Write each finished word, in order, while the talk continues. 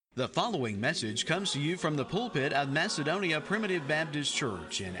The following message comes to you from the pulpit of Macedonia Primitive Baptist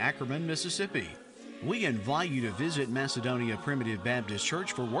Church in Ackerman, Mississippi. We invite you to visit Macedonia Primitive Baptist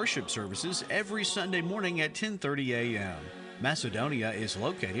Church for worship services every Sunday morning at 10:30 a.m. Macedonia is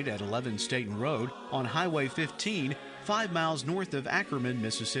located at 11 Staten Road on Highway 15, 5 miles north of Ackerman,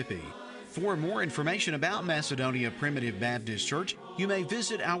 Mississippi. For more information about Macedonia Primitive Baptist Church, you may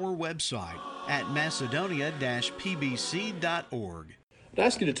visit our website at macedonia-pbc.org. I'd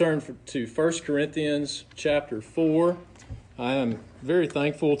ask you to turn to 1 Corinthians chapter 4. I am very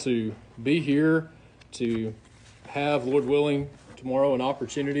thankful to be here, to have, Lord willing, tomorrow an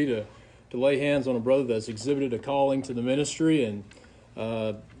opportunity to lay hands on a brother that's exhibited a calling to the ministry, and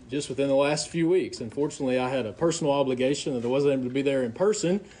just within the last few weeks. Unfortunately, I had a personal obligation that I wasn't able to be there in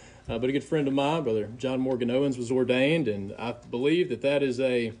person, but a good friend of mine, Brother John Morgan Owens, was ordained, and I believe that is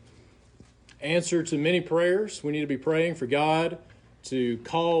a answer to many prayers. We need to be praying for God to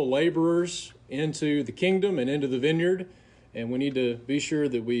call laborers into the kingdom and into the vineyard, and we need to be sure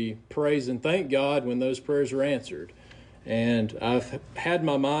that we praise and thank God when those prayers are answered. And I've had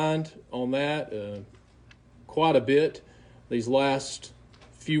my mind on that quite a bit these last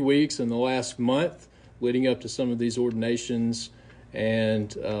few weeks and the last month leading up to some of these ordinations, and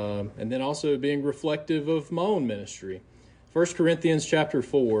then also being reflective of my own ministry. 1 Corinthians chapter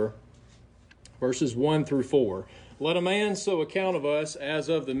 4, verses 1 through 4. Let a man so account of us as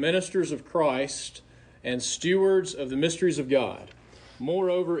of the ministers of Christ and stewards of the mysteries of God.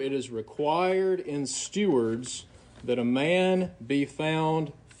 Moreover, it is required in stewards that a man be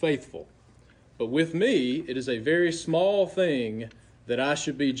found faithful. But with me it is a very small thing that I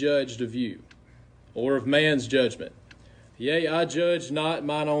should be judged of you, or of man's judgment. Yea, I judge not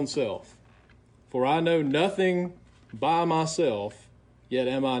mine own self. For I know nothing by myself, yet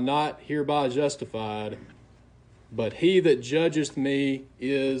am I not hereby justified. But he that judgeth me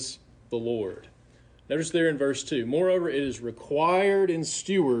is the Lord. Notice there in verse 2, moreover, it is required in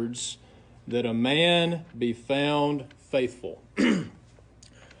stewards that a man be found faithful.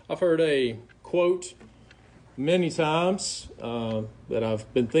 I've heard a quote many times that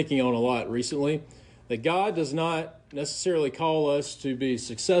I've been thinking on a lot recently, that God does not necessarily call us to be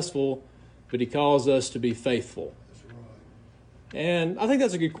successful, but he calls us to be faithful. And I think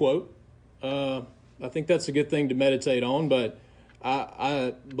that's a good quote. I think that's a good thing to meditate on, but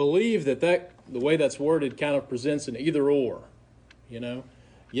I believe that the way that's worded kind of presents an either or,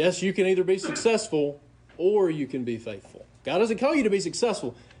 Yes, you can either be successful or you can be faithful. God doesn't call you to be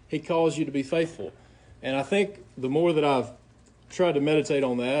successful. He calls you to be faithful. And I think the more that I've tried to meditate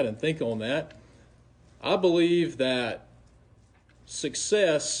on that and think on that, I believe that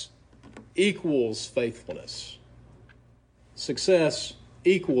success equals faithfulness. Success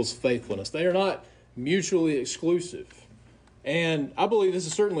equals faithfulness. They are not mutually exclusive. And I believe this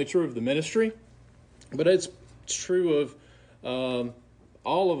is certainly true of the ministry, but it's true of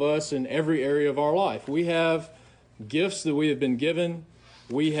all of us in every area of our life. We have gifts that we have been given.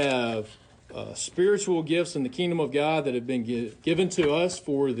 We have spiritual gifts in the kingdom of God that have been given to us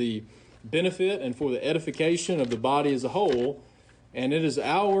for the benefit and for the edification of the body as a whole. And it is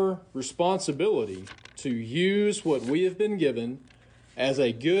our responsibility to use what we have been given as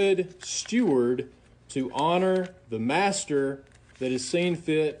a good steward to honor the master that is seen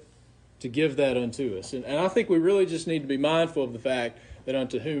fit to give that unto us. And I think we really just need to be mindful of the fact that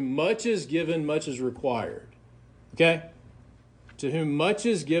unto whom much is given, much is required. Okay? To whom much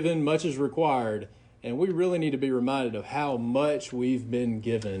is given, much is required. And we really need to be reminded of how much we've been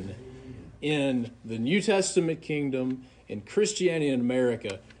given in the New Testament kingdom, in Christianity in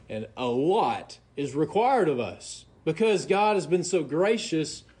America. And a lot is required of us because God has been so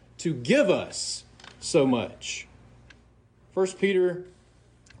gracious to give us so much. 1 Peter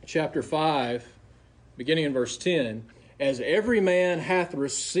chapter 5, beginning in verse 10, as every man hath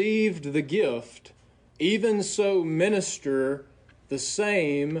received the gift, even so minister the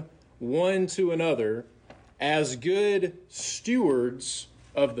same one to another as good stewards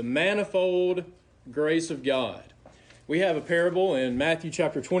of the manifold grace of God. We have a parable in Matthew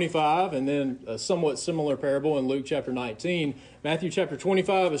chapter 25 and then a somewhat similar parable in Luke chapter 19. Matthew chapter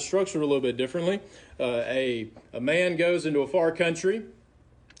 25 is structured a little bit differently. A man goes into a far country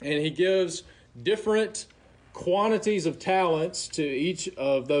and he gives different quantities of talents to each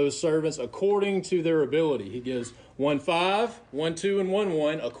of those servants according to their ability. He gives 1 5, 1 2, and 1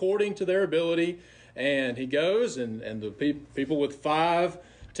 1 according to their ability. And he goes and the people with 5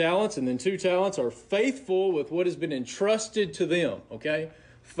 talents and then 2 talents are faithful with what has been entrusted to them, okay?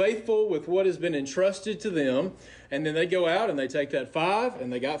 faithful with what has been entrusted to them. And then they go out and they take that 5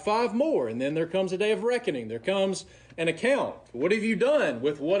 and they got 5 more. And then there comes a day of reckoning. There comes an account. What have you done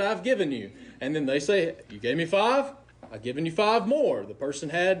with what I've given you? And then they say, you gave me 5? I've given you 5 more. The person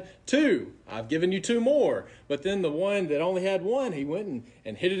had 2. I've given you 2 more. But then the one that only had 1, he went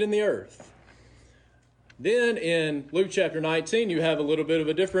and hid it in the earth. Then in Luke chapter 19, you have a little bit of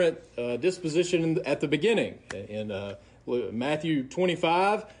a different disposition at the beginning. In Matthew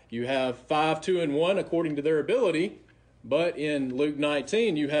 25, you have 5, 2, and 1 according to their ability. But in Luke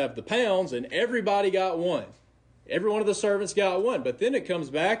 19, you have the pounds, and everybody got 1. Every one of the servants got 1. But then it comes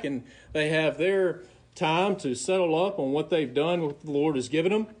back, and they have their time to settle up on what they've done, what the Lord has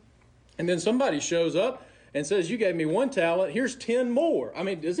given them. And then somebody shows up and says, you gave me 1 talent, here's 10 more. I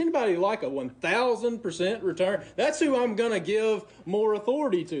mean, does anybody like a 1,000% return? That's who I'm going to give more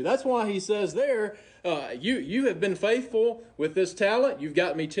authority to. That's why he says there, you have been faithful with this talent. You've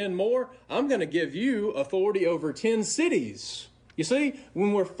got me 10 more. I'm going to give you authority over 10 cities. You see,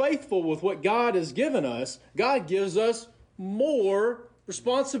 when we're faithful with what God has given us, God gives us more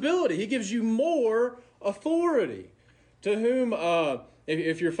responsibility. He gives you more authority. To whom,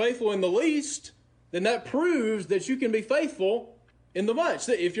 if you're faithful in the least, then that proves that you can be faithful in the much.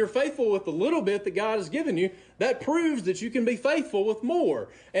 If you're faithful with the little bit that God has given you, that proves that you can be faithful with more.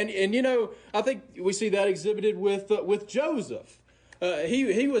 And you know, I think we see that exhibited with Joseph.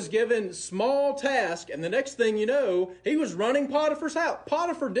 He was given small task, and the next thing you know, he was running Potiphar's house.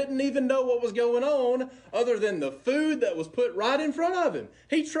 Potiphar didn't even know what was going on other than the food that was put right in front of him.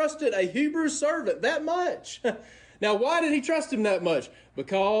 He trusted a Hebrew servant that much. Now, why did he trust him that much?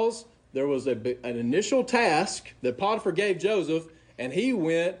 Because there was an initial task that Potiphar gave Joseph, and he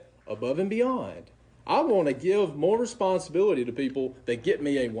went above and beyond. I want to give more responsibility to people that get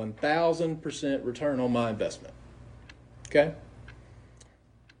me a 1,000% return on my investment. Okay?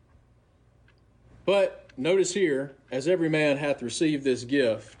 But notice here, as every man hath received this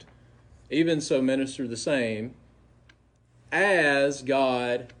gift, even so minister the same, as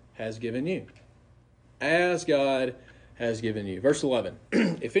God has given you. As God has given you. Verse 11,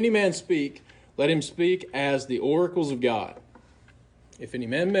 if any man speak, let him speak as the oracles of God. If any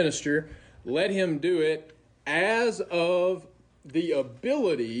man minister, let him do it as of the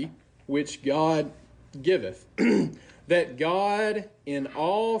ability which God giveth, that God in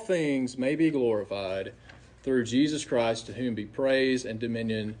all things may be glorified through Jesus Christ, to whom be praise and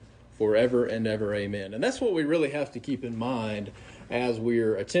dominion forever and ever. Amen. And that's what we really have to keep in mind as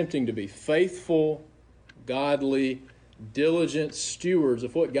we're attempting to be faithful, godly, diligent stewards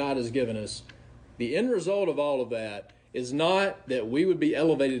of what God has given us. The end result of all of that is not that we would be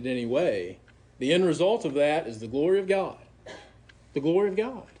elevated in any way. The end result of that is the glory of God. The glory of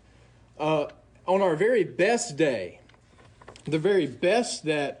God. On our very best day, the very best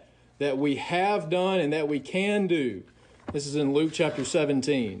that we have done and that we can do, this is in Luke chapter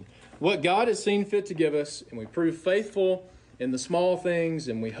 17, what God has seen fit to give us, and we prove faithful in the small things,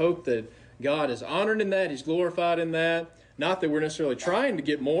 and we hope that God is honored in that, He's glorified in that. Not that we're necessarily trying to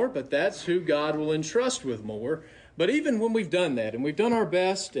get more, but that's who God will entrust with more. But even when we've done that, and we've done our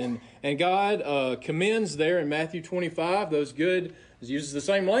best, and God commends there in Matthew 25, those good, uses the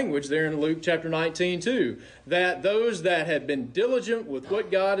same language there in Luke chapter 19 too, that those that have been diligent with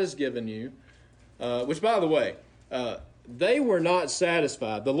what God has given you, which by the way, they were not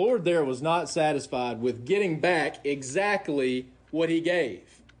satisfied. The Lord there was not satisfied with getting back exactly what He gave.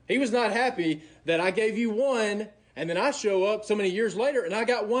 He was not happy that I gave you 1 and then I show up so many years later and I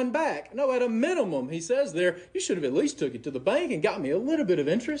got 1 back. No, at a minimum, He says there, you should have at least took it to the bank and got me a little bit of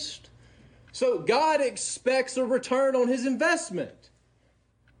interest. So God expects a return on His investment.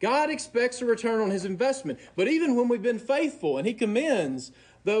 God expects a return on His investment. But even when we've been faithful, and He commends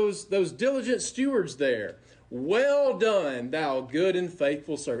those diligent stewards there, well done, thou good and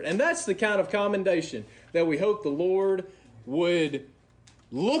faithful servant. And that's the kind of commendation that we hope the Lord would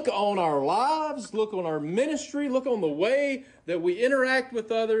look on our lives, look on our ministry, look on the way that we interact with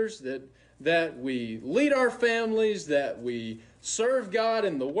others, that we lead our families, that we serve God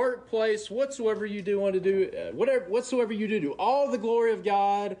in the workplace, whatsoever you do want to do, whatsoever you do all the glory of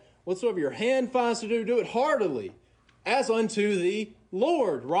God, whatsoever your hand finds to do it heartily, as unto the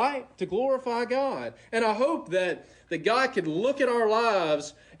Lord, right? To glorify God. And I hope that God could look at our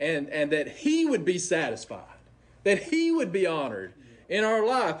lives and that He would be satisfied, that He would be honored in our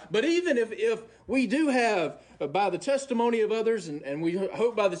life. But even if we do have, by the testimony of others, and we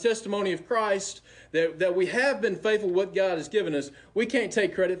hope by the testimony of Christ, that we have been faithful to what God has given us, we can't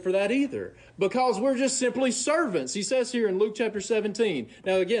take credit for that either, because we're just simply servants. He says here in Luke chapter 17.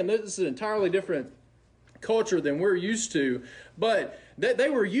 Now again, this is an entirely different culture than we're used to, but they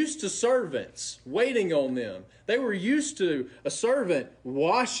were used to servants waiting on them. They were used to a servant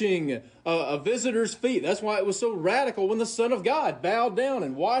washing a visitor's feet. That's why it was so radical when the Son of God bowed down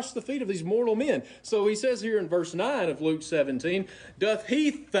and washed the feet of these mortal men. So he says here in verse 9 of Luke 17, doth he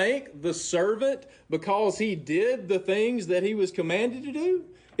thank the servant because he did the things that he was commanded to do?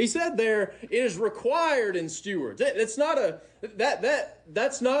 He said there, it is required in stewards. It's not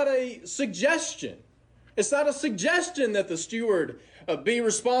that's not a suggestion. It's not a suggestion that the steward be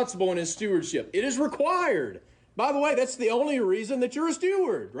responsible in his stewardship. It is required. By the way, that's the only reason that you're a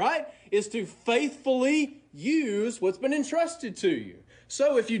steward, right? Is to faithfully use what's been entrusted to you.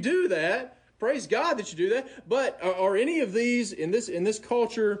 So if you do that, praise God that you do that. But are any of these in this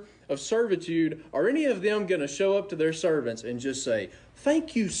culture of servitude, are any of them going to show up to their servants and just say,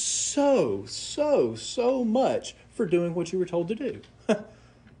 thank you so much for doing what you were told to do?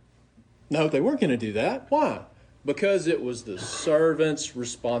 No, they weren't going to do that. Why? Because it was the servant's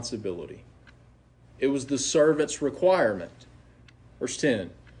responsibility. It was the servant's requirement. Verse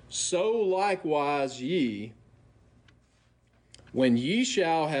 10, so likewise ye, when ye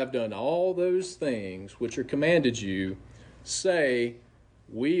shall have done all those things which are commanded you, say,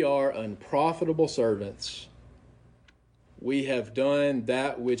 we are unprofitable servants. We have done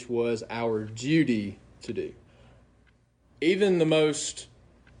that which was our duty to do. Even the most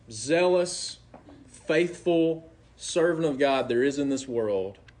zealous, faithful servant of God there is in this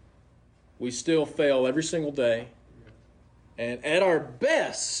world, we still fail every single day. And at our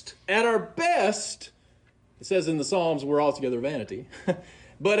best, it says in the Psalms, we're altogether vanity.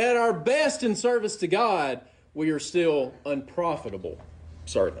 But at our best in service to God, we are still unprofitable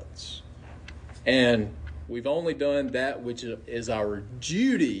servants. And we've only done that which is our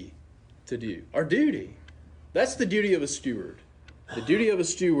duty to do. Our duty. That's the duty of a steward. The duty of a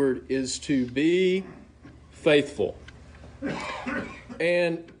steward is to be faithful.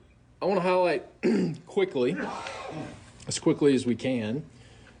 And I want to highlight quickly as we can,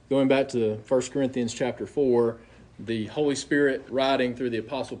 going back to 1 Corinthians chapter 4, the Holy Spirit writing through the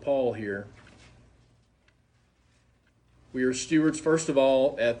Apostle Paul here. We are stewards, first of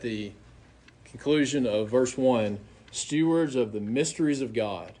all, at the conclusion of verse 1, stewards of the mysteries of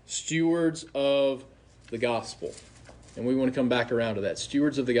God, stewards of the gospel. And we want to come back around to that.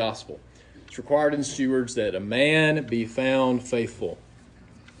 Stewards of the gospel. It's required in stewards that a man be found faithful.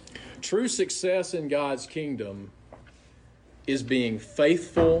 True success in God's kingdom is being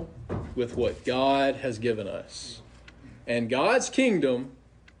faithful with what God has given us. And God's kingdom,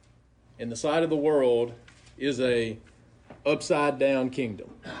 in the sight of the world, is a upside-down kingdom.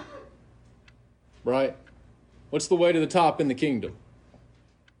 Right? What's the way to the top in the kingdom?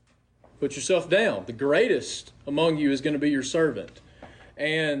 Put yourself down. The greatest among you is going to be your servant.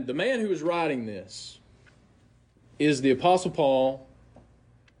 And the man who is writing this is the Apostle Paul.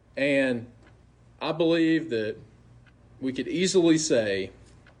 And I believe that we could easily say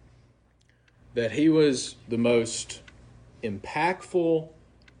that he was the most impactful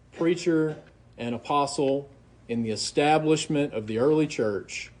preacher and apostle in the establishment of the early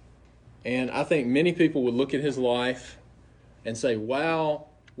church. And I think many people would look at his life and say, wow,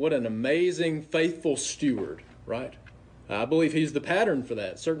 what an amazing, faithful steward, right? I believe he's the pattern for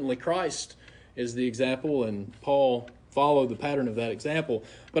that. Certainly Christ is the example, and Paul followed the pattern of that example.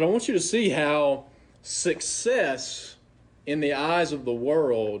 But I want you to see how success in the eyes of the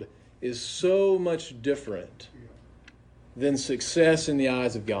world is so much different than success in the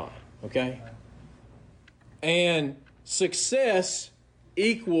eyes of God, okay? And success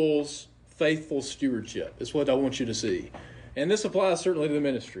equals faithful stewardship. That's what I want you to see. And this applies certainly to the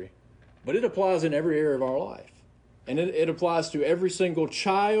ministry, but it applies in every area of our life. And it applies to every single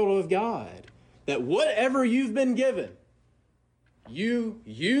child of God, that whatever you've been given, you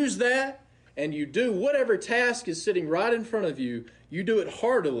use that and you do whatever task is sitting right in front of you, you do it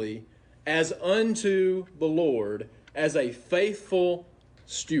heartily as unto the Lord, as a faithful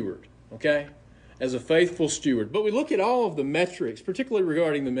steward, okay? As a faithful steward. But we look at all of the metrics, particularly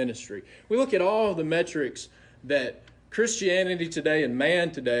regarding the ministry. We look at all of the metrics that Christianity today and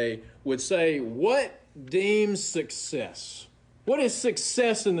man today would say, what deems success? What is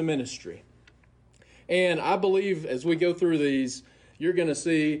success in the ministry? And I believe as we go through these, you're going to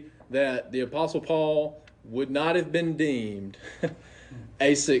see that the Apostle Paul would not have been deemed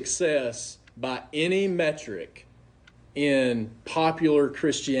a success by any metric in popular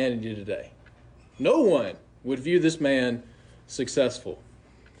Christianity today. No one would view this man successful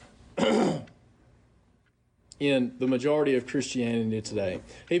in the majority of Christianity today.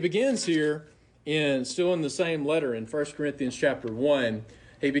 He begins here still in the same letter in 1 Corinthians chapter 1.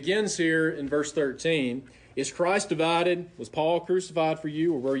 He begins here in verse 13. Is Christ divided? Was Paul crucified for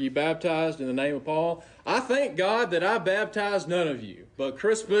you, or were you baptized in the name of Paul? I thank God that I baptized none of you, but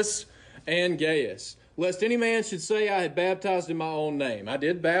Crispus and Gaius, lest any man should say I had baptized in my own name. I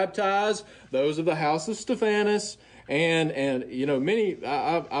did baptize those of the house of Stephanas, and you know, many,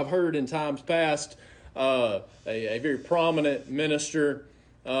 I've heard in times past a very prominent minister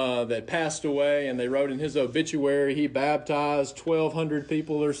that passed away, and they wrote in his obituary he baptized 1,200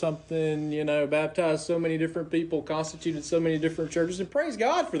 people or something, you know, baptized so many different people, constituted so many different churches, and praise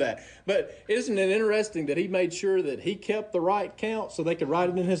God for that. But isn't it interesting that he made sure that he kept the right count so they could write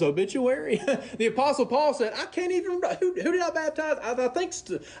it in his obituary? The Apostle Paul said, I can't even, who did I baptize?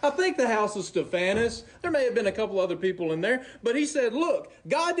 I think the house of Stephanas. There may have been a couple other people in there, but he said, look,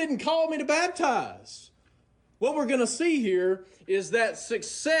 God didn't call me to baptize. What we're going to see here is that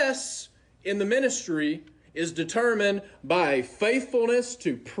success in the ministry is determined by a faithfulness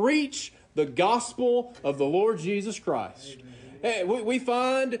to preach the gospel of the Lord Jesus Christ. Hey, we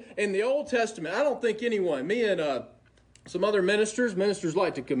find in the Old Testament, I don't think anyone, me and some other ministers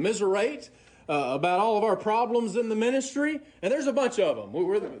like to commiserate about all of our problems in the ministry, and there's a bunch of them.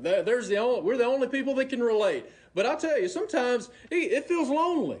 We're the only people that can relate. But I'll tell you, sometimes it feels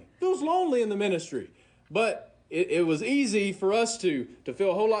lonely. It feels lonely in the ministry. But it was easy for us to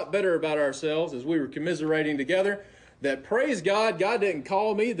feel a whole lot better about ourselves as we were commiserating together, that praise God, God didn't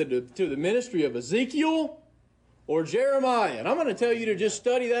call me to the ministry of Ezekiel or Jeremiah. And I'm going to tell you to just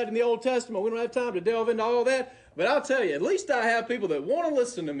study that in the Old Testament. We don't have time to delve into all that. But I'll tell you, at least I have people that want to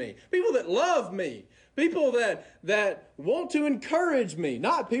listen to me, people that love me, people that want to encourage me,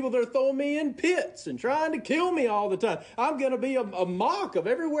 not people that are throwing me in pits and trying to kill me all the time. I'm going to be a mock of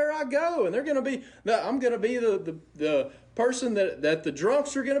everywhere I go, and I'm going to be the person that the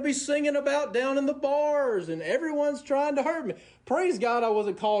drunks are going to be singing about down in the bars, and everyone's trying to hurt me. Praise God I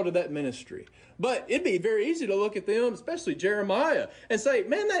wasn't called to that ministry. But it'd be very easy to look at them, especially Jeremiah, and say,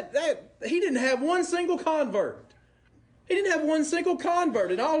 man, that he didn't have one single convert. He didn't have one single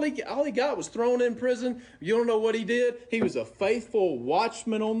convert, and all he got was thrown in prison. You don't know what he did? He was a faithful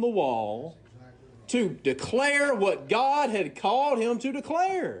watchman on the wall to declare what God had called him to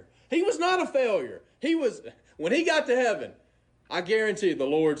declare. He was not a failure. When he got to heaven, I guarantee the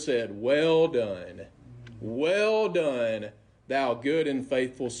Lord said, well done, thou good and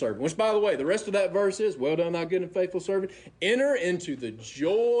faithful servant. Which, by the way, the rest of that verse is, well done, thou good and faithful servant. Enter into the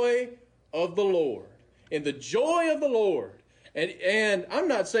joy of the Lord. In the joy of the Lord. And I'm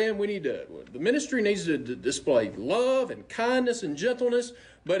not saying the ministry needs to display love and kindness and gentleness,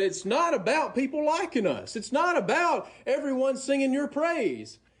 but it's not about people liking us. It's not about everyone singing your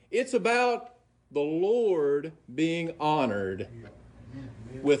praise. It's about the Lord being honored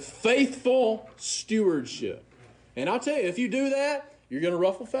with faithful stewardship. And I'll tell you, if you do that, you're going to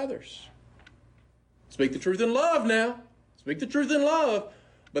ruffle feathers. Speak the truth in love now. Speak the truth in love.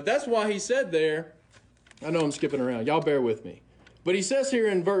 But that's why he said there, I know I'm skipping around. Y'all bear with me. But he says here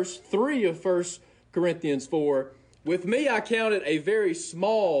in verse 3 of 1 Corinthians 4, with me I count it a very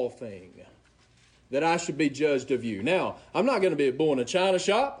small thing that I should be judged of you. Now, I'm not going to be a bull in a china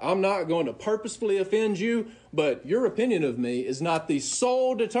shop. I'm not going to purposefully offend you, but your opinion of me is not the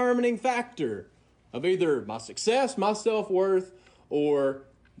sole determining factor of either my success, my self-worth, or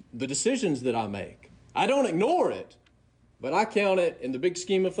the decisions that I make. I don't ignore it, but I count it in the big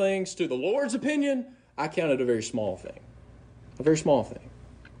scheme of things, to the Lord's opinion, I count it a very small thing. A very small thing.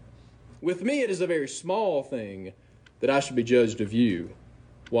 With me, it is a very small thing that I should be judged of you.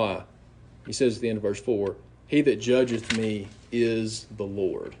 Why? He says at the end of verse 4, he that judgeth me is the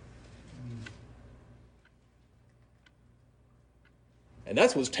Lord. And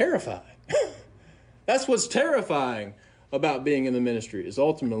that's what's terrifying. That's what's terrifying about being in the ministry, is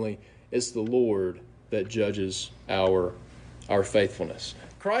ultimately it's the Lord that judges our faithfulness.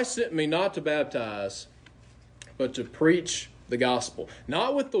 Christ sent me not to baptize, but to preach the gospel,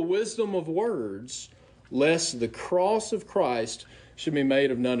 not with the wisdom of words, lest the cross of Christ should be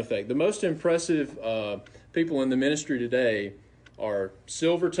made of none effect. The most impressive people in the ministry today are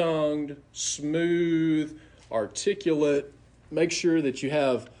silver-tongued, smooth, articulate. Make sure that you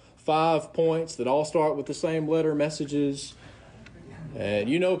have 5 points that all start with the same letter messages. And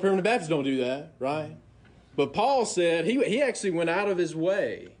you know Primitive Baptists don't do that, right? But Paul said, he actually went out of his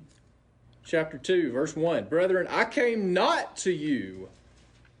way. Chapter 2, verse 1, brethren, I came not to you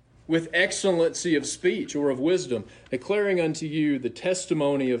with excellency of speech or of wisdom, declaring unto you the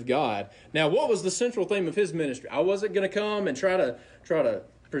testimony of God. Now, what was the central theme of his ministry? I wasn't going to come and try to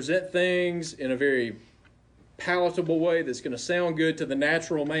present things in a very palatable way that's going to sound good to the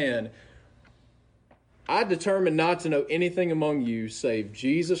natural man. I determined not to know anything among you save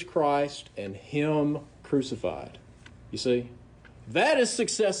Jesus Christ and Him crucified. You see? That is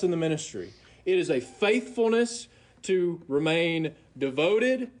success in the ministry. It is a faithfulness to remain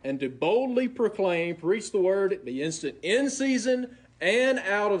devoted and to boldly proclaim, preach the word, be instant in season and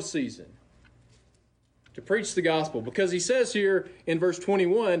out of season. To preach the gospel. Because he says here in verse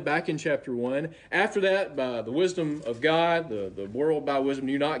 21, back in chapter 1, after that, by the wisdom of God, the world by wisdom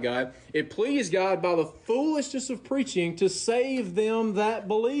knew not God, it pleased God by the foolishness of preaching to save them that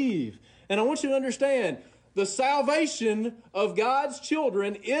believe. And I want you to understand, the salvation of God's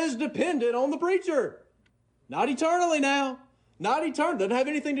children is dependent on the preacher. Not eternally now. Not eternal. Doesn't have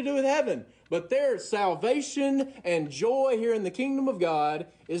anything to do with heaven. But their salvation and joy here in the kingdom of God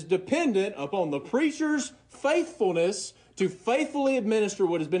is dependent upon the preacher's faithfulness to faithfully administer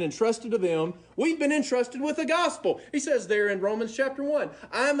what has been entrusted to them. We've been entrusted with the gospel. He says there in Romans chapter 1,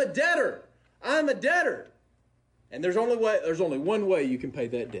 I'm a debtor. I'm a debtor. And there's only one way you can pay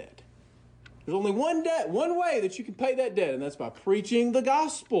that debt. There's only one way that you can pay that debt, and that's by preaching the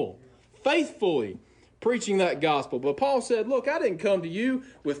gospel faithfully. Preaching that gospel. But Paul said, look, I didn't come to you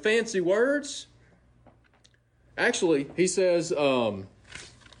with fancy words. Actually, he says, we don't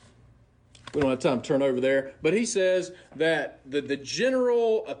have time to turn over there, but he says that the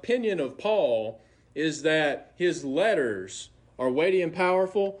general opinion of Paul is that his letters are weighty and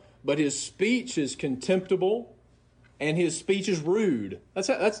powerful, but his speech is contemptible and his speech is rude.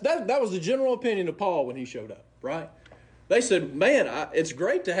 That was the general opinion of Paul when he showed up, right? They said, man, it's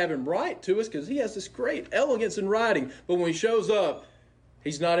great to have him write to us because he has this great elegance in writing. But when he shows up,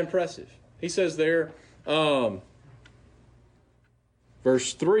 he's not impressive. He says there,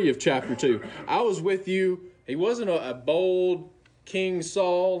 verse 3 of chapter 2, I was with you. He wasn't a bold King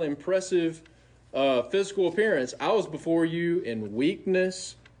Saul, impressive physical appearance. I was before you in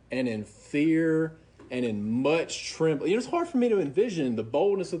weakness and in fear and in much trembling. It's hard for me to envision the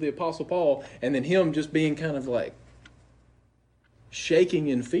boldness of the Apostle Paul and then him just being kind of like, shaking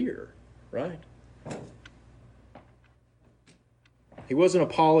in fear, right? He wasn't a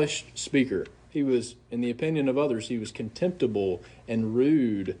polished speaker. He was, in the opinion of others, he was contemptible and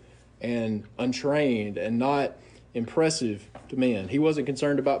rude and untrained and not impressive to men. He wasn't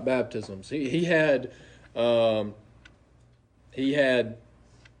concerned about baptisms. He had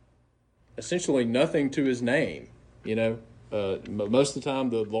essentially nothing to his name. You know, most of the time,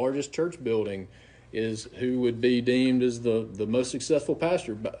 the largest church building is who would be deemed as the most successful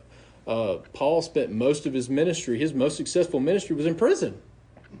pastor. Paul spent most of his ministry, his most successful ministry was in prison.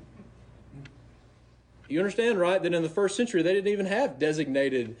 You understand, right, that in the first century they didn't even have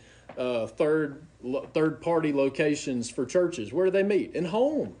designated third-party locations for churches. Where do they meet? In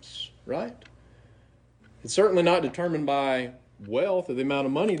homes, right? It's certainly not determined by wealth or the amount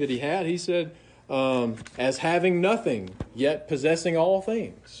of money that he had. He said, as having nothing, yet possessing all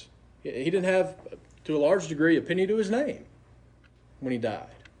things. He didn't have, to a large degree, a penny to his name when he died.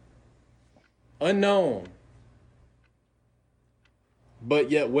 Unknown, but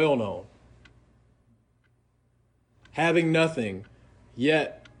yet well known. Having nothing,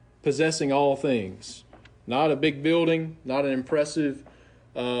 yet possessing all things. Not a big building, not an impressive.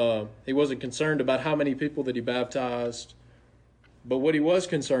 He wasn't concerned about how many people that he baptized. But what he was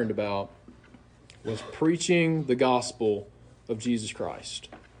concerned about was preaching the gospel of Jesus Christ.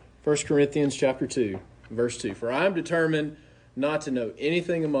 1 Corinthians chapter 2, verse 2. For I am determined not to know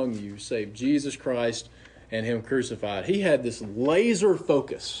anything among you save Jesus Christ and Him crucified. He had this laser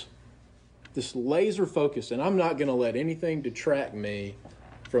focus. And I'm not going to let anything detract me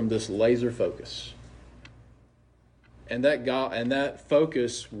from this laser focus. And that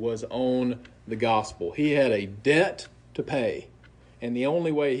focus was on the gospel. He had a debt to pay, and the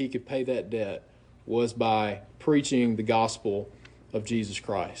only way he could pay that debt was by preaching the gospel of Jesus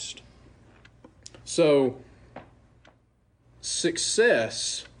Christ. So,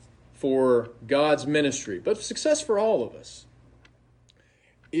 success for God's ministry, but success for all of us,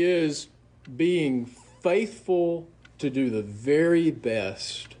 is being faithful to do the very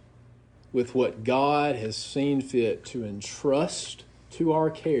best with what God has seen fit to entrust to our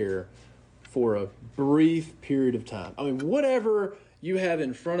care for a brief period of time. I mean, whatever you have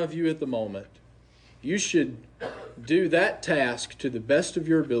in front of you at the moment, you should do that task to the best of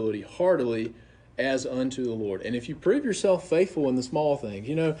your ability, heartily, as unto the Lord. And if you prove yourself faithful in the small things,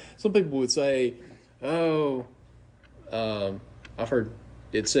 you know, some people would say, I've heard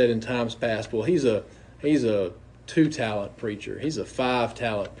it said in times past, well, he's a 2-talent preacher. He's a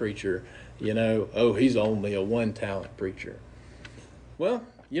 5-talent preacher. You know, he's only a 1-talent preacher. Well,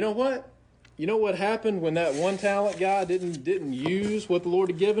 you know what? You know what happened when that 1-talent guy didn't use what the Lord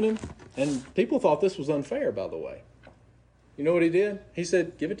had given him? And people thought this was unfair, by the way. You know what he did? He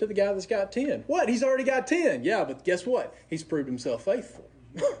said, give it to the guy that's got 10. What? He's already got 10. Yeah, but guess what? He's proved himself faithful.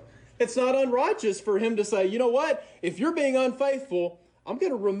 It's not unrighteous for him to say, you know what? If you're being unfaithful, I'm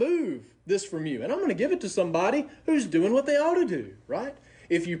going to remove this from you. And I'm going to give it to somebody who's doing what they ought to do, right?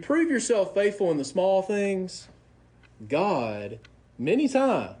 If you prove yourself faithful in the small things, God, many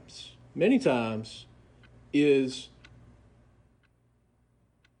times, is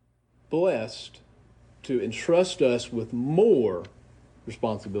blessed to entrust us with more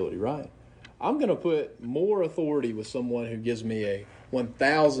responsibility, right? I'm going to put more authority with someone who gives me a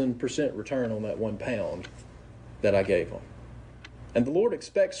 1,000% return on that 1 pound that I gave them. And the Lord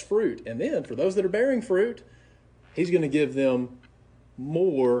expects fruit. And then for those that are bearing fruit, He's going to give them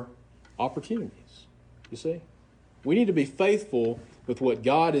more opportunities. You see? We need to be faithful with what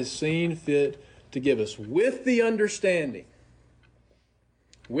God has seen fit to give us with the understanding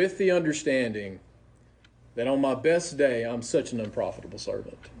that on my best day, I'm such an unprofitable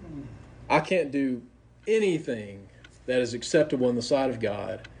servant. I can't do anything that is acceptable in the sight of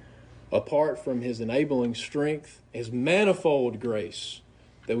God apart from His enabling strength, His manifold grace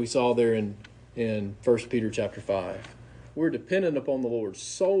that we saw there in 1 Peter chapter 5. We're dependent upon the Lord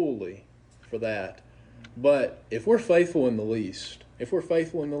solely for that. But if we're faithful in the least,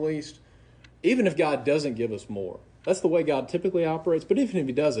 even if God doesn't give us more, that's the way God typically operates, but even if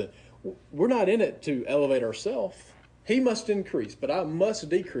He doesn't, we're not in it to elevate ourselves. He must increase, but I must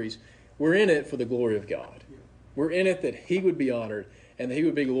decrease. We're in it for the glory of God. We're in it that He would be honored and that He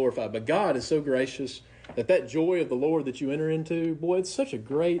would be glorified. But God is so gracious that joy of the Lord that you enter into, boy, it's such a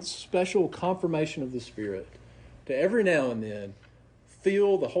great, special confirmation of the Spirit. To every now and then,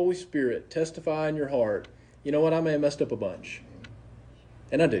 feel the Holy Spirit testify in your heart, you know what, I may have messed up a bunch.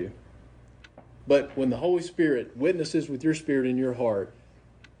 And I do. But when the Holy Spirit witnesses with your spirit in your heart,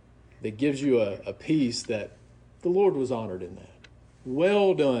 that gives you a peace that the Lord was honored in that.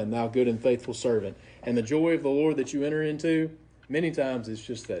 Well done, thou good and faithful servant. And the joy of the Lord that you enter into, many times it's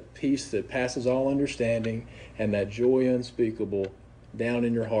just that peace that passes all understanding and that joy unspeakable down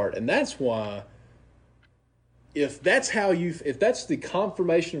in your heart. And that's why, if that's the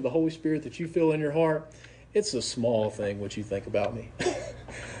confirmation of the Holy Spirit that you feel in your heart, it's a small thing what you think about me.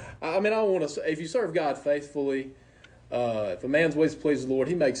 I mean, I want to say, if you serve God faithfully, if a man's ways please the Lord,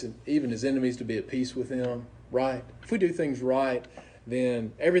 He makes even his enemies to be at peace with him, right? If we do things right,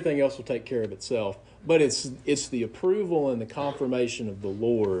 then everything else will take care of itself. But it's the approval and the confirmation of the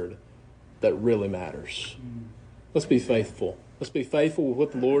Lord that really matters. Let's be faithful. Let's be faithful with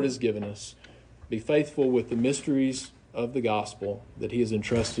what the Lord has given us. Be faithful with the mysteries of the gospel that He has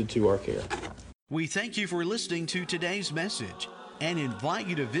entrusted to our care. We thank you for listening to today's message and invite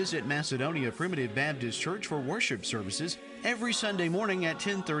you to visit Macedonia Primitive Baptist Church for worship services every Sunday morning at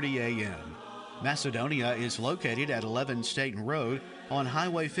 10:30 a.m. Macedonia is located at 11 Staten Road on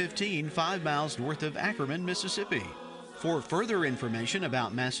Highway 15, 5 miles north of Ackerman, Mississippi. For further information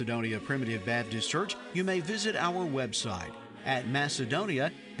about Macedonia Primitive Baptist Church, you may visit our website at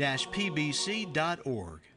macedonia-pbc.org.